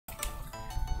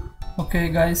Okay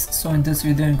guys, so in this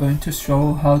video I'm going to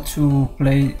show how to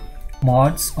play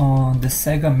mods on the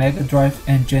Sega Mega Drive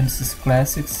and Genesis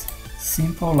Classics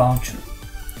Simple Launcher.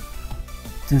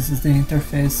 This is the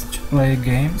interface to play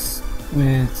games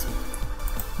with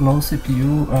low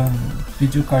CPU and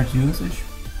video card usage.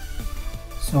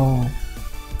 So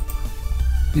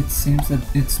it seems that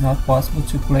it's not possible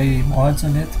to play mods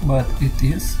on it, but it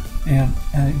is, and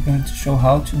I'm going to show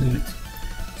how to do it.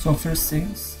 So first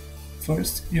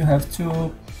you have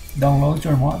to download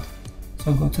your mod.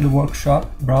 So go to the workshop,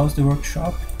 browse the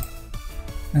workshop,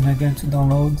 and I'm going to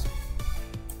download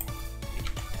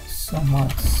some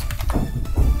mods.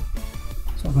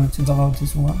 So I'm going to download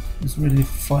this one. It's really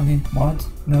funny mod,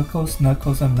 Knuckles,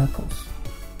 Knuckles and Knuckles.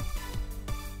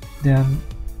 Then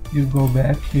you go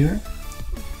back here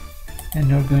and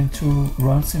you're going to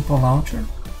run Simple Launcher,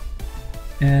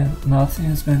 and nothing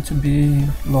is going to be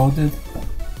loaded,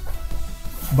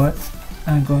 but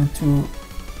I'm going to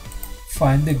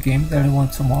find the game that I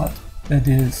want to mod, that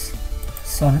is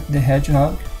Sonic the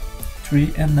Hedgehog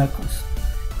 3 and Knuckles.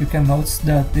 You can notice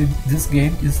that this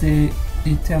game is the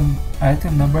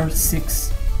item number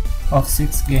 6 of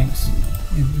 6 games.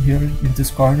 Here in this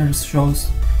corner it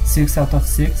shows 6 out of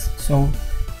 6, so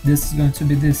this is going to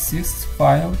be the 6th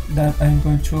file that I'm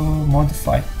going to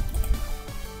modify.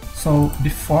 So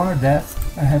before that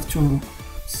I have to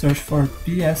search for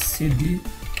PSCD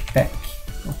pack,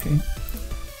 okay,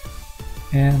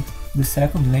 and the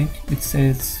second link it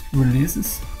says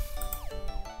releases,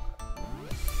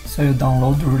 so you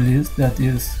download the release, that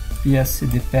is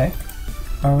PSCD pack.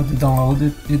 I already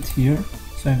downloaded it here,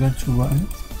 so I'm going to run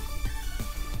it.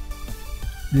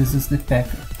 This is the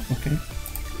packer, okay.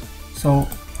 So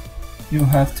you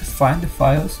have to find the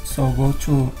files, so go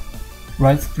to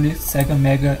right click Sega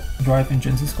Mega Drive and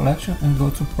Genesis Collection and go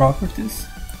to properties,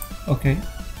 okay,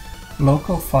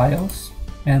 local files,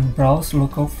 and browse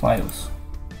local files.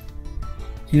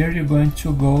 Here you're going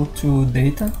to go to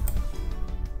data,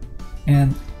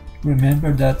 and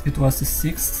remember that it was the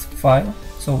 6th file,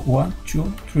 so 1,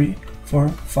 2, 3, 4,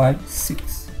 5,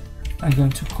 6. I'm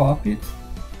going to copy it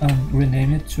and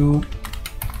rename it to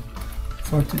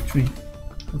 43,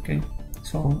 okay,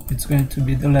 so it's going to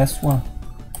be the last one.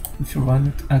 If you run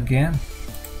it again,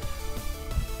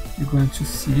 you're going to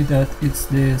see that it's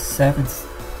the 7th,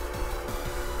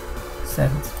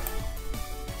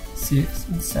 6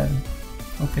 and 7,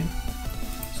 okay,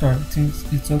 sorry,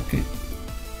 it's okay.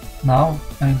 Now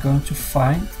I'm going to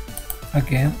find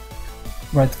again,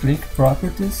 right click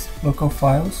properties, local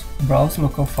files, browse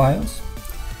local files,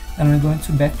 and I'm going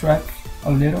to backtrack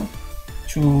a little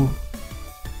to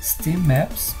Steam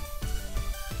Maps.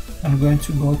 I'm going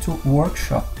to go to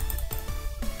workshop,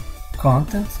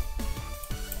 content,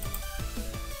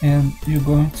 and you're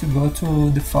going to go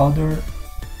to the folder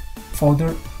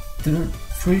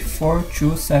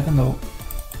 34270,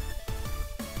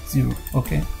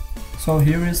 okay. So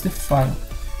here is the file.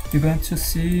 You're going to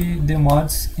see the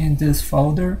mods in this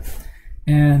folder,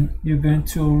 and you're going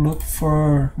to look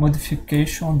for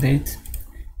modification date.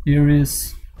 Here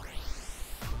is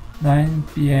 9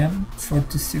 PM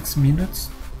 46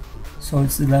 minutes, so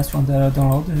it's the last one that I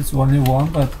downloaded. It's only one,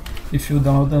 but if you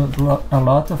download a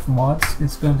lot of mods,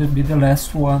 it's going to be the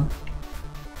last one.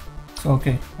 So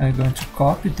okay, I'm going to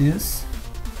copy this,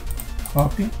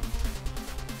 copy,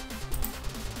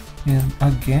 and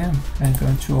again I'm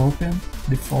going to open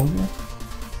the folder,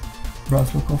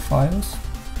 browse local files,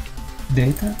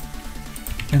 data,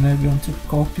 and I'm going to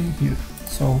copy here.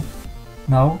 So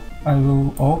now I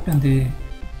will open the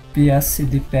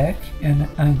PSCD pack and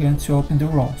I'm going to open the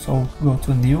ROM. So go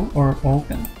to new or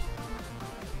open,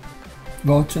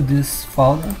 go to this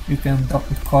folder, you can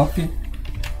copy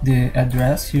the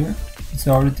address here. It's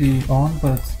already on,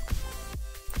 but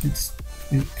it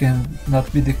can not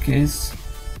be the case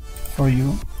for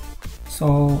you.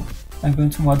 So I'm going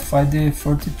to modify the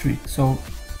 43, so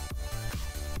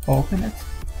open it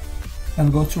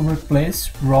and go to replace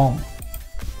ROM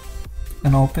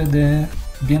and open the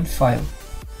bin file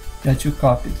that you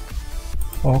copied.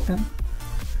 Open,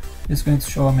 it's going to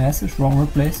show a message, ROM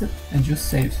replace it, and just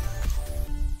save.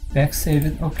 Back save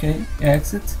it, okay,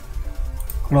 exit,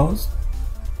 close,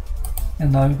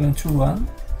 and now you're going to run,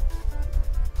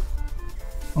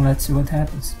 and let's see what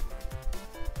happens.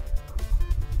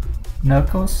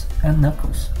 Knuckles and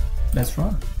Knuckles. Let's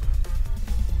run.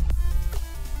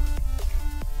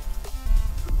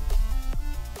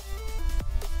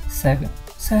 Sega.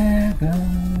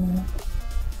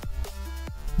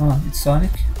 Oh, it's Sonic.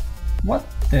 What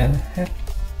the heck?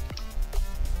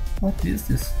 What is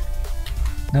this?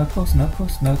 Knuckles,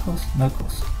 Knuckles, Knuckles,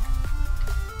 Knuckles.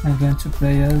 I'm going to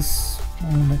play as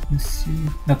Let me see.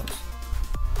 Knuckles.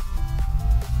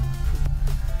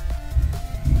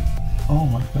 Oh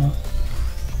my god.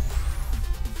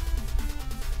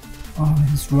 Oh,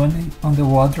 he's running on the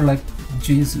water like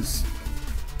Jesus.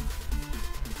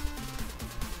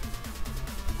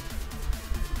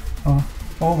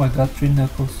 Oh my god, 3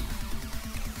 Knuckles.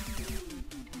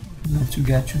 I'm going to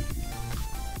get you.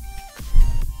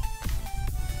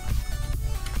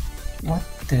 What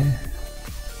the...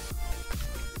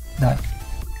 Die.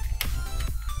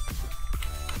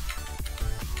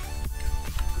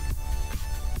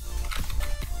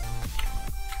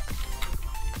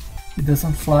 It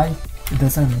doesn't fly, it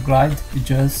doesn't glide, it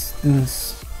just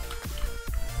does...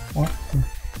 What the...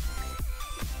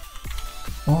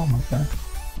 Oh my god.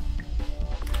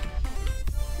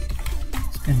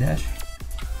 Spin dash.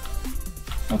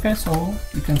 Okay, so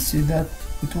you can see that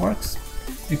it works.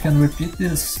 You can repeat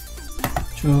this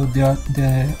to the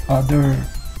other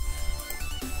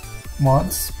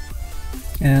mods,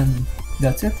 and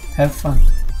that's it. Have fun.